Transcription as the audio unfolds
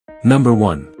Number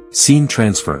 1. Scene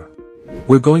Transfer.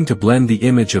 We're going to blend the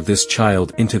image of this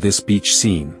child into this beach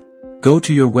scene. Go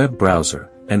to your web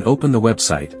browser, and open the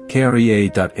website,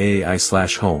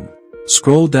 krea.ai/home.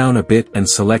 Scroll down a bit and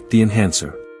select the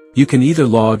enhancer. You can either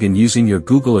log in using your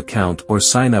Google account or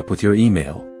sign up with your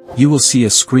email. You will see a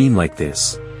screen like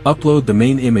this. Upload the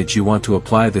main image you want to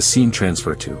apply the scene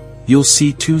transfer to. You'll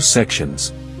see two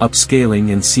sections,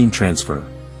 upscaling and scene transfer.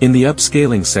 In the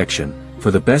upscaling section, for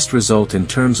the best result in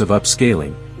terms of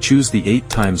upscaling, choose the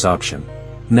 8x option.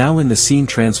 Now in the scene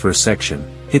transfer section,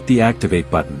 hit the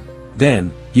activate button.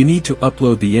 Then, you need to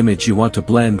upload the image you want to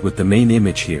blend with the main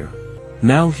image here.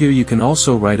 Now here you can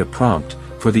also write a prompt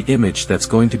for the image that's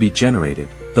going to be generated.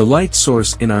 The light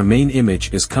source in our main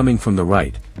image is coming from the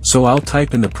right, so I'll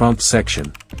type in the prompt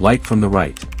section, light from the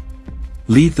right.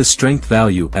 Leave the strength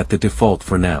value at the default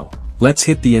for now. Let's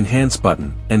hit the enhance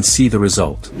button and see the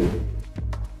result.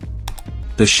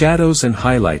 The shadows and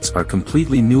highlights are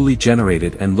completely newly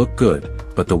generated and look good,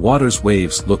 but the water's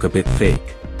waves look a bit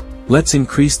fake. Let's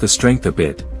increase the strength a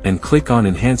bit, and click on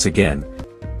enhance again.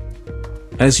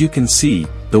 As you can see,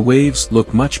 the waves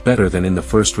look much better than in the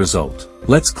first result.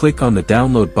 Let's click on the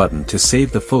download button to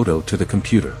save the photo to the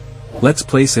computer. Let's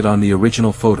place it on the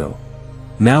original photo.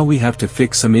 Now we have to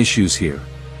fix some issues here.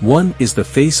 One is the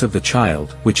face of the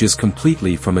child, which is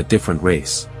completely from a different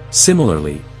race.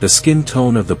 Similarly, the skin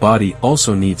tone of the body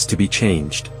also needs to be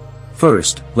changed.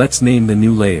 First, let's name the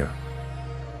new layer.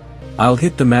 I'll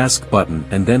hit the mask button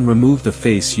and then remove the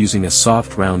face using a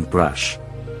soft round brush.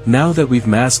 Now that we've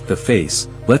masked the face,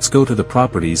 let's go to the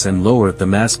properties and lower the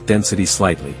mask density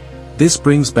slightly. This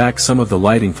brings back some of the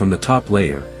lighting from the top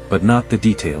layer, but not the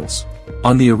details.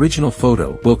 On the original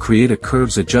photo, we'll create a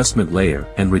curves adjustment layer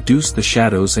and reduce the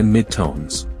shadows and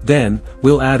midtones. Then,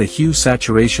 we'll add a hue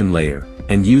saturation layer,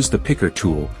 and use the picker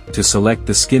tool to select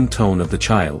the skin tone of the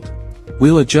child.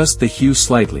 We'll adjust the hue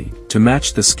slightly, to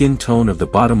match the skin tone of the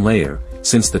bottom layer,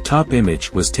 since the top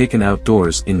image was taken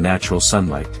outdoors in natural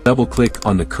sunlight. Double-click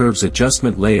on the curves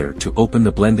adjustment layer to open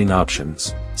the blending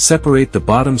options. Separate the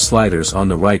bottom sliders on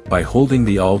the right by holding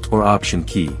the Alt or Option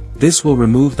key. This will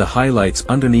remove the highlights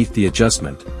underneath the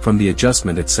adjustment, from the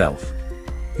adjustment itself.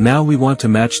 Now we want to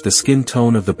match the skin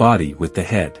tone of the body with the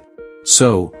head.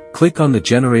 So, click on the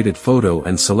generated photo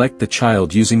and select the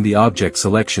child using the Object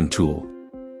Selection tool.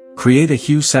 Create a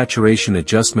hue saturation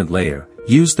adjustment layer,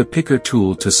 use the picker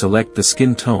tool to select the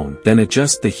skin tone, then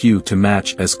adjust the hue to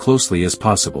match as closely as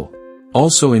possible.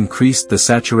 Also increase the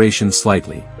saturation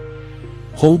slightly.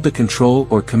 Hold the Control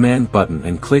or Command button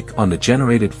and click on the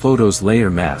generated photos layer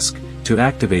mask, to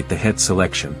activate the head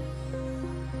selection.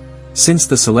 Since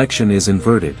the selection is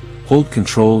inverted, hold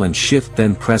Ctrl and Shift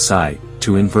then press I,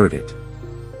 to invert it.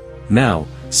 Now,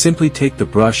 simply take the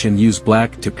brush and use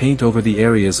black to paint over the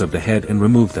areas of the head and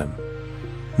remove them.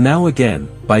 Now again,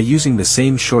 by using the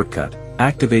same shortcut,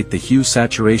 activate the hue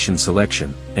saturation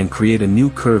selection, and create a new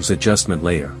curves adjustment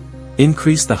layer.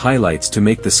 Increase the highlights to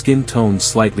make the skin tone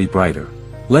slightly brighter.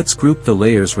 Let's group the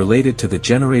layers related to the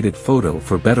generated photo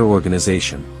for better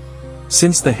organization.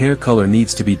 Since the hair color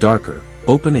needs to be darker,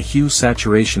 open a hue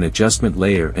saturation adjustment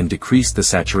layer and decrease the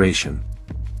saturation.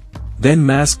 Then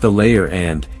mask the layer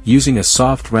and, using a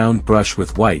soft round brush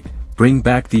with white, bring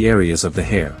back the areas of the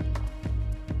hair.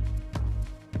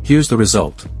 Here's the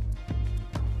result.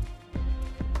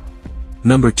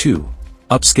 Number 2.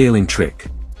 Upscaling Trick.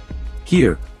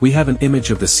 Here, we have an image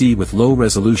of the sea with low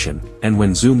resolution, and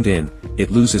when zoomed in,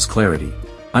 it loses clarity.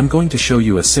 I'm going to show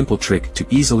you a simple trick to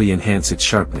easily enhance its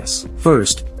sharpness.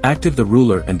 First, activate the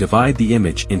ruler and divide the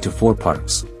image into 4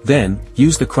 parts. Then,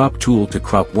 use the crop tool to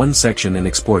crop one section and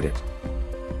export it.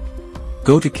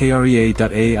 Go to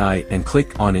krea.ai and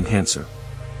click on Enhancer.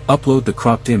 Upload the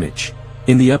cropped image.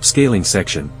 In the upscaling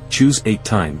section, choose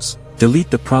 8x. Delete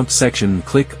the prompt section and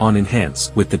click on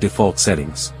Enhance with the default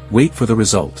settings. Wait for the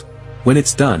result. When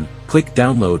it's done, click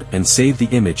Download and save the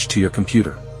image to your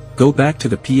computer. Go back to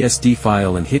the PSD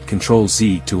file and hit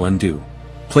Ctrl-Z to undo.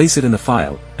 Place it in the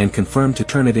file, and confirm to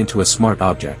turn it into a smart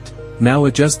object. Now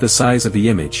adjust the size of the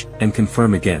image, and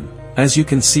confirm again. As you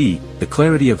can see, the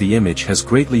clarity of the image has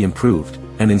greatly improved,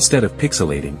 and instead of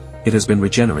pixelating, it has been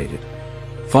regenerated.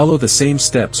 Follow the same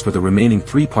steps for the remaining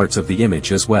 3 parts of the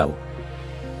image as well.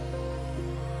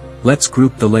 Let's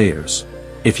group the layers.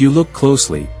 If you look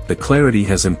closely, the clarity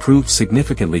has improved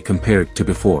significantly compared to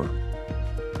before.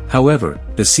 However,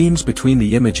 the seams between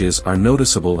the images are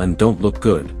noticeable and don't look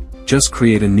good. Just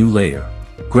create a new layer.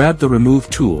 Grab the Remove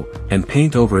tool, and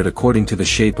paint over it according to the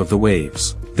shape of the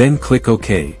waves. Then click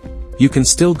OK. You can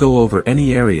still go over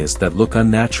any areas that look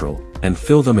unnatural, and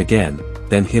fill them again,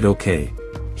 then hit OK.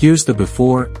 Here's the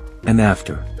before and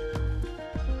after.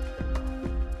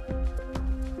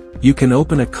 You can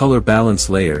open a color balance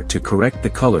layer to correct the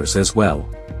colors as well.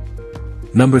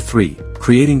 Number 3.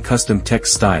 Creating custom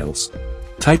text styles.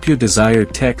 Type your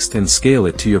desired text and scale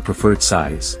it to your preferred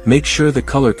size. Make sure the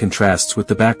color contrasts with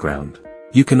the background.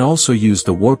 You can also use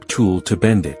the warp tool to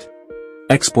bend it.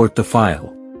 Export the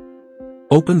file.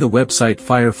 Open the website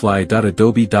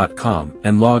firefly.adobe.com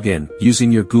and log in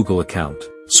using your Google account.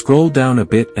 Scroll down a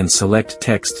bit and select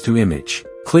Text to Image.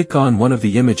 Click on one of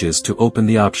the images to open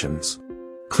the options.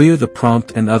 Clear the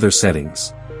prompt and other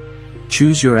settings.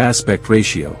 Choose your aspect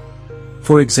ratio.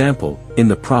 For example, in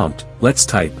the prompt, let's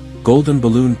type golden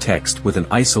balloon text with an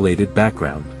isolated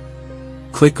background.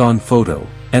 Click on Photo,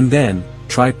 and then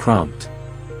try Prompt.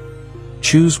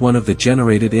 Choose one of the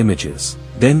generated images,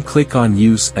 then click on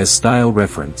Use as Style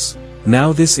Reference.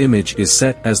 Now this image is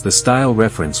set as the style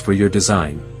reference for your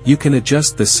design. You can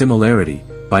adjust the similarity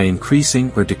by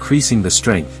increasing or decreasing the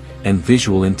strength and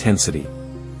visual intensity.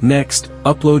 Next,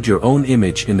 upload your own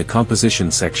image in the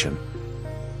composition section.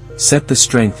 Set the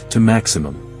strength to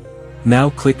maximum.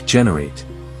 Now click Generate.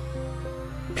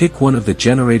 Pick one of the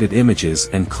generated images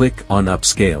and click on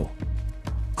Upscale.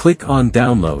 Click on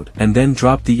Download and then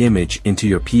drop the image into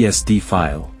your PSD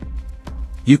file.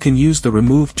 You can use the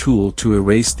Remove tool to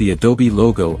erase the Adobe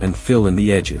logo and fill in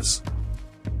the edges.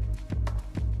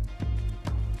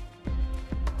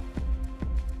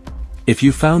 If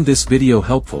you found this video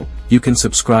helpful, you can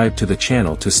subscribe to the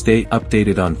channel to stay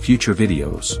updated on future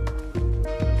videos.